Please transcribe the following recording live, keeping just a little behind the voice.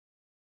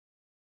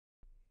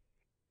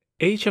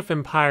Age of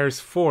Empires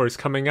 4 is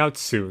coming out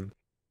soon.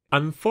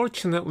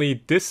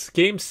 Unfortunately, this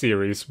game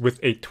series with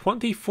a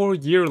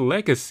 24-year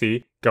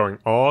legacy going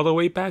all the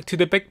way back to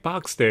the big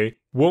box day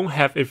won't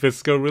have a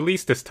physical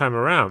release this time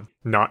around,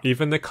 not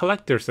even the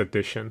collector's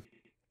edition.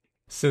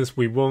 Since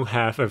we won't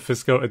have a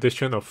physical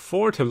edition of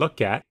 4 to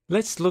look at,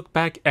 let's look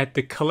back at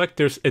the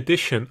collector's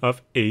edition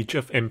of Age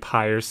of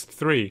Empires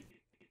 3.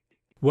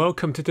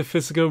 Welcome to the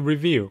Physical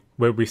Review,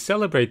 where we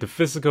celebrate the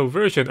physical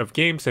version of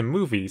games and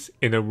movies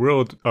in a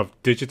world of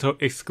digital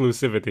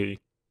exclusivity.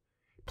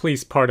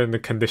 Please pardon the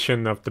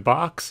condition of the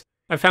box.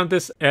 I found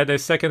this at a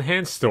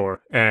second-hand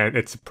store, and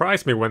it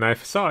surprised me when I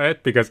saw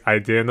it because I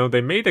didn't know they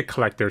made a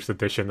collector's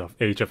edition of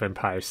Age of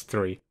Empires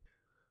 3.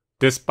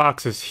 This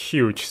box is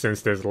huge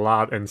since there's a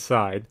lot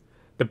inside.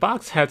 The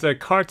box has a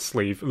card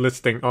sleeve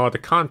listing all the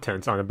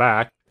contents on the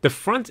back. The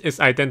front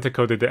is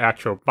identical to the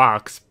actual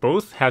box,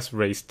 both has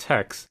raised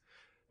text.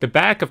 The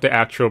back of the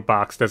actual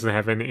box doesn't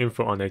have any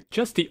info on it,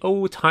 just the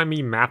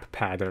old-timey map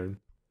pattern.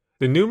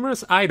 The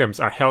numerous items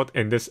are held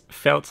in this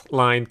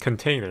felt-lined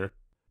container.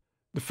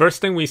 The first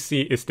thing we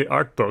see is the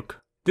art book.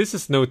 This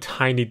is no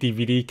tiny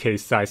DVD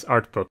case size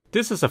art book,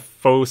 this is a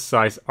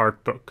full-size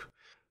art book.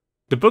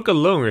 The book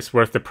alone is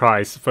worth the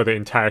price for the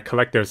entire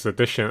collector's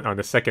edition on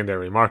the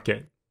secondary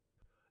market.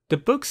 The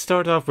books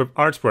start off with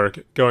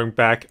artwork going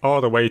back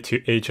all the way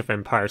to Age of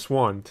Empires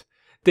 1.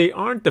 They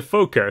aren't the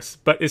focus,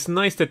 but it's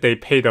nice that they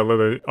paid a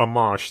little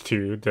homage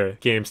to the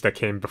games that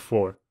came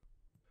before.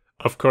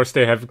 Of course,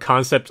 they have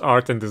concept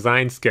art and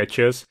design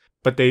sketches,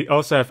 but they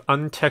also have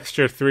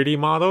untextured 3D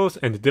models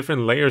and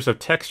different layers of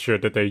texture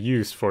that they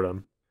use for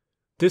them.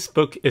 This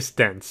book is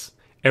dense.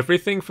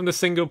 Everything from the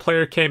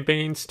single-player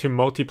campaigns to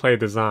multiplayer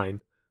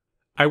design.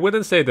 I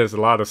wouldn't say there's a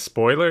lot of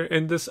spoiler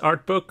in this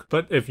art book,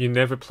 but if you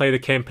never played a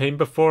campaign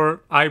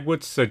before, I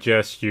would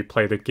suggest you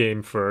play the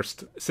game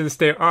first, since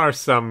there are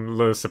some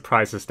little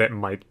surprises that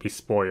might be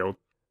spoiled.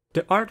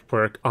 The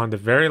artwork on the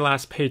very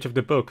last page of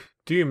the book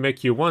do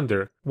make you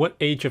wonder what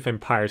Age of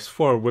Empires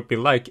 4 would be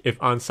like if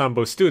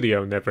Ensemble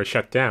Studio never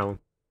shut down.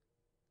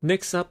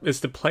 Next up is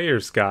the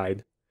Player's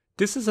Guide.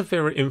 This is a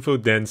very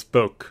info-dense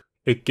book.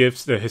 It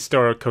gives the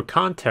historical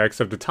context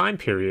of the time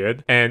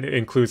period, and it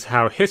includes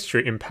how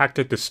history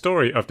impacted the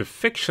story of the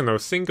fictional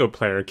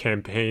single-player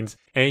campaigns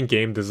and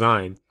game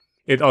design.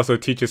 It also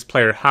teaches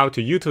players how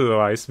to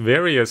utilize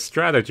various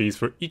strategies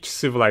for each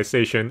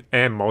civilization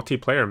and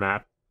multiplayer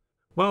map.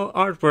 While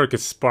artwork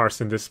is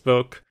sparse in this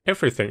book,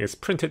 everything is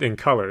printed in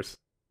colors.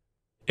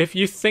 If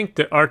you think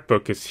the art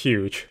book is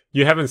huge,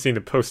 you haven't seen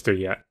the poster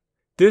yet.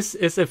 This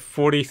is a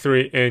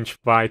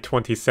 43-inch by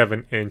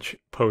 27-inch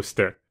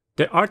poster.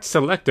 The art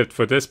selected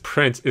for this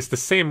print is the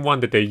same one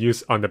that they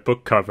use on the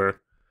book cover.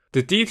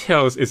 The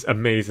details is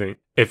amazing.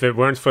 If it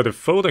weren't for the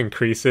folding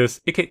creases,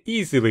 it could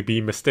easily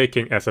be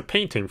mistaken as a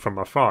painting from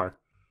afar.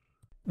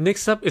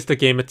 Next up is the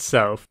game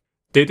itself.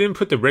 They didn't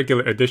put the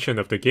regular edition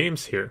of the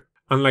games here,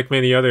 unlike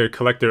many other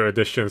collector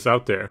editions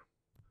out there.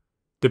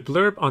 The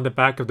blurb on the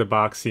back of the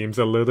box seems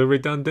a little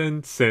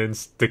redundant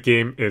since the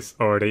game is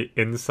already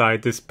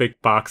inside this big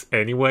box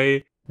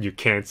anyway. You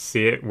can't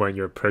see it when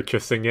you're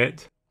purchasing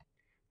it.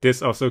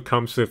 This also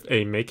comes with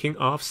a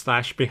making-of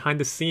 /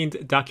 behind-the-scenes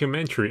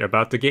documentary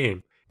about the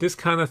game. This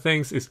kind of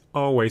things is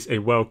always a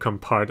welcome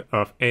part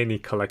of any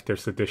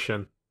collector's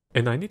edition.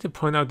 And I need to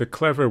point out the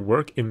clever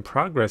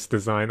work-in-progress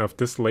design of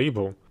this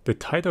label. The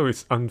title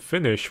is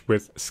unfinished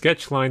with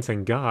sketch lines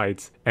and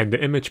guides, and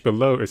the image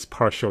below is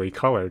partially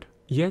colored.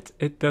 Yet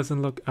it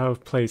doesn't look out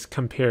of place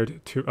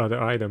compared to other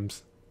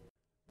items.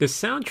 The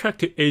soundtrack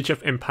to Age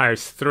of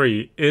Empires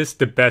 3 is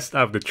the best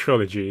out of the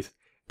trilogies.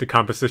 The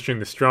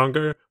composition is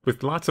stronger,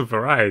 with lots of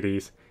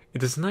varieties.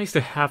 It is nice to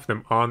have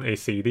them on a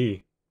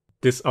CD.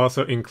 This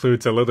also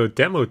includes a little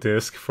demo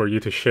disc for you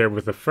to share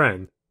with a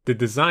friend. The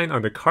design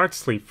on the card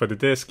sleeve for the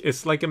disc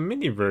is like a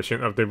mini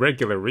version of the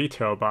regular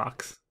retail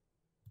box.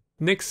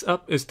 Next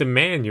up is the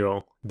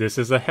manual. This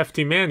is a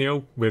hefty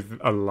manual with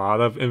a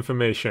lot of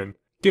information.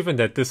 Given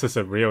that this is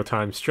a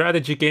real-time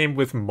strategy game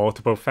with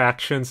multiple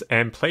factions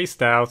and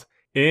playstyles,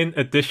 in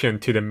addition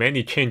to the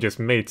many changes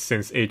made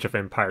since Age of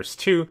Empires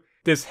 2,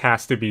 this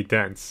has to be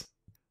dense.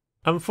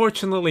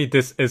 Unfortunately,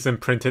 this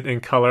isn't printed in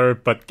color,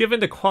 but given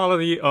the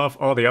quality of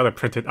all the other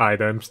printed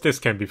items, this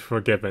can be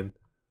forgiven.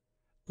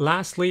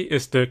 Lastly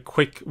is the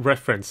quick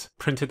reference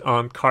printed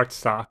on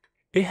cardstock.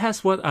 It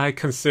has what I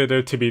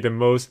consider to be the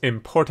most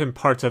important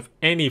part of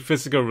any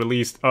physical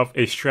release of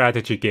a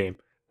strategy game,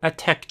 a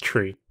tech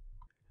tree.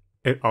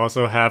 It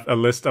also have a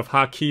list of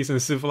hotkeys and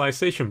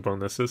civilization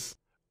bonuses.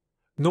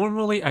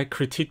 Normally I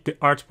critique the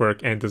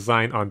artwork and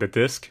design on the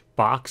disc,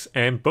 box,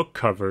 and book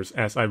covers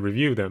as I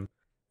review them.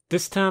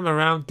 This time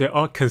around, they're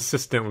all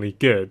consistently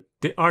good.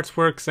 The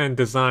artworks and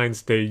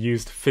designs they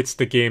used fits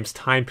the game's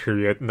time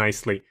period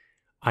nicely.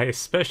 I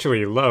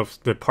especially love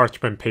the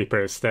parchment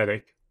paper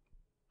aesthetic.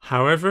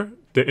 However,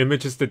 the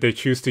images that they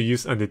choose to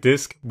use on the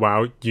disc,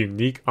 while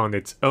unique on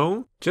its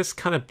own,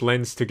 just kinda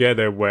blends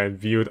together when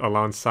viewed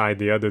alongside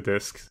the other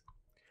discs.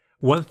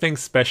 One thing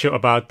special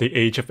about the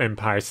Age of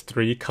Empires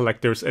 3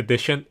 Collector's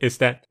Edition is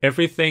that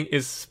everything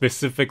is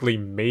specifically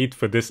made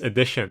for this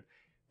edition.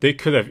 They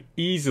could have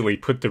easily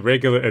put the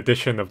regular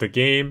edition of the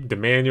game, the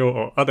manual,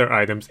 or other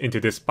items into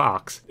this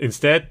box.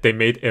 Instead, they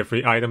made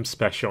every item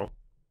special.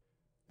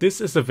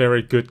 This is a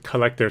very good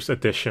collector's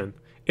edition.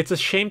 It's a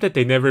shame that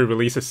they never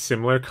released a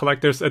similar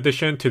collector's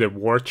edition to the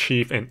War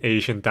Chief and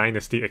Asian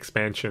Dynasty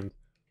expansion.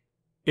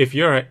 If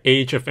you're an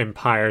Age of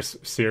Empires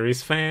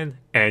series fan,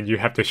 and you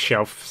have the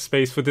shelf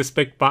space for this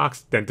big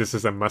box, then this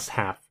is a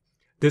must-have.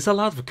 There's a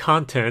lot of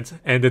content,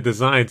 and the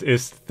design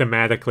is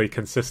thematically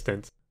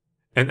consistent.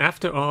 And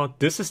after all,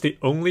 this is the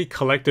only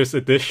collector's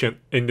edition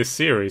in the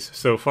series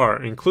so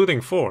far,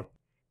 including 4.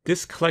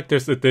 This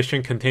collector's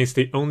edition contains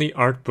the only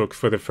art book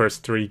for the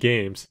first 3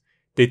 games.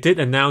 They did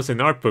announce an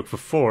art book for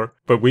 4,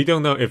 but we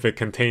don't know if it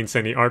contains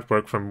any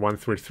artwork from 1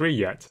 through 3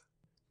 yet.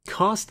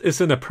 Cost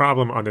isn't a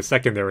problem on the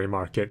secondary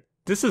market.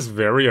 This is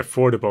very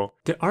affordable.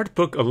 The art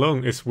book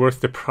alone is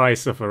worth the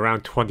price of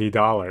around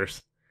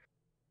 $20.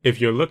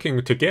 If you're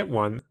looking to get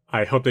one,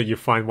 I hope that you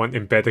find one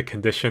in better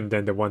condition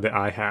than the one that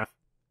I have.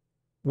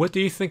 What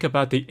do you think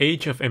about the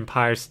Age of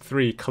Empires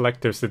 3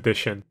 Collector's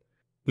Edition?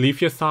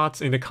 Leave your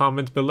thoughts in the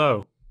comment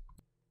below.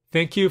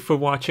 Thank you for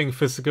watching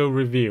Physical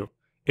Review.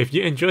 If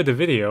you enjoyed the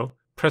video,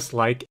 press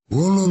like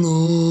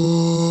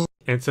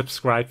and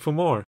subscribe for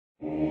more.